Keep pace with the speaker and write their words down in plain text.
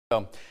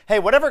So, hey,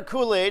 whatever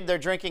Kool-Aid they're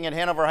drinking at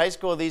Hanover High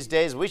School these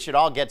days, we should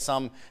all get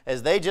some,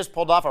 as they just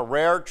pulled off a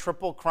rare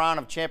triple crown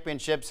of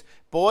championships.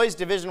 Boys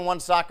Division I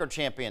soccer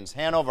champions,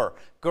 Hanover.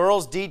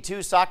 Girls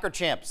D2 soccer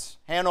champs,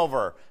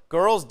 Hanover.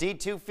 Girls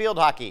D2 field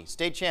hockey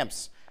state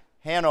champs,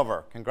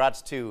 Hanover.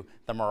 Congrats to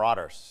the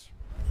Marauders.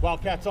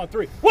 Wildcats on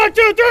three. 1,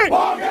 2, 3!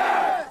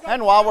 Wildcats!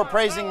 And while we're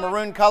praising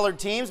maroon-colored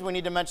teams, we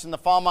need to mention the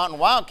Fall Mountain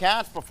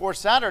Wildcats. Before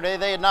Saturday,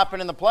 they had not been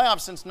in the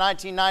playoffs since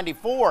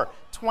 1994,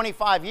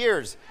 25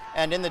 years.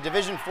 And in the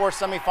Division IV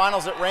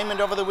semifinals at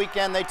Raymond over the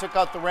weekend, they took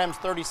out the Rams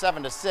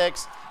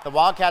 37-6. The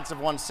Wildcats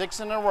have won 6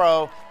 in a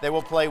row. They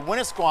will play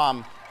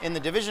Winnisquam in the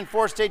Division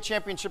IV state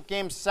championship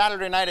game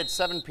Saturday night at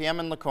 7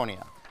 p.m. in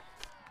Laconia.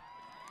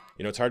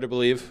 You know, it's hard to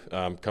believe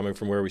coming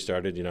from where we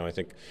started. You know, I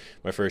think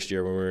my first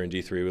year when we were in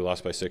D3, we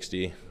lost by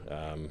 60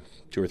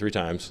 2 or 3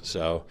 times.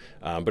 So,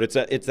 but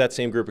it's that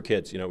same group of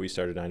kids. You know, we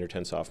started 9 or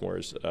 10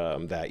 sophomores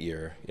that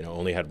year. You know,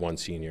 only had 1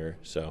 senior.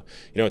 So,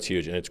 you know, it's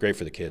huge and it's great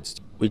for the kids.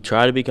 We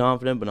try to be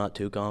confident, but not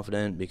too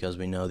confident because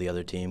we know the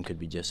other team could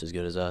be just as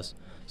good as us.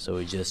 So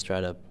we just try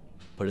to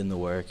put in the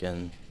work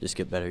and just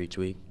get better each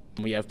week.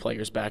 We have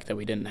players back that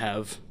we didn't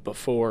have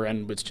before,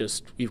 and it's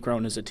just we've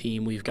grown as a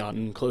team. We've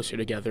gotten closer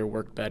together,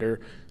 worked better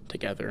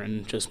together,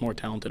 and just more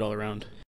talented all around.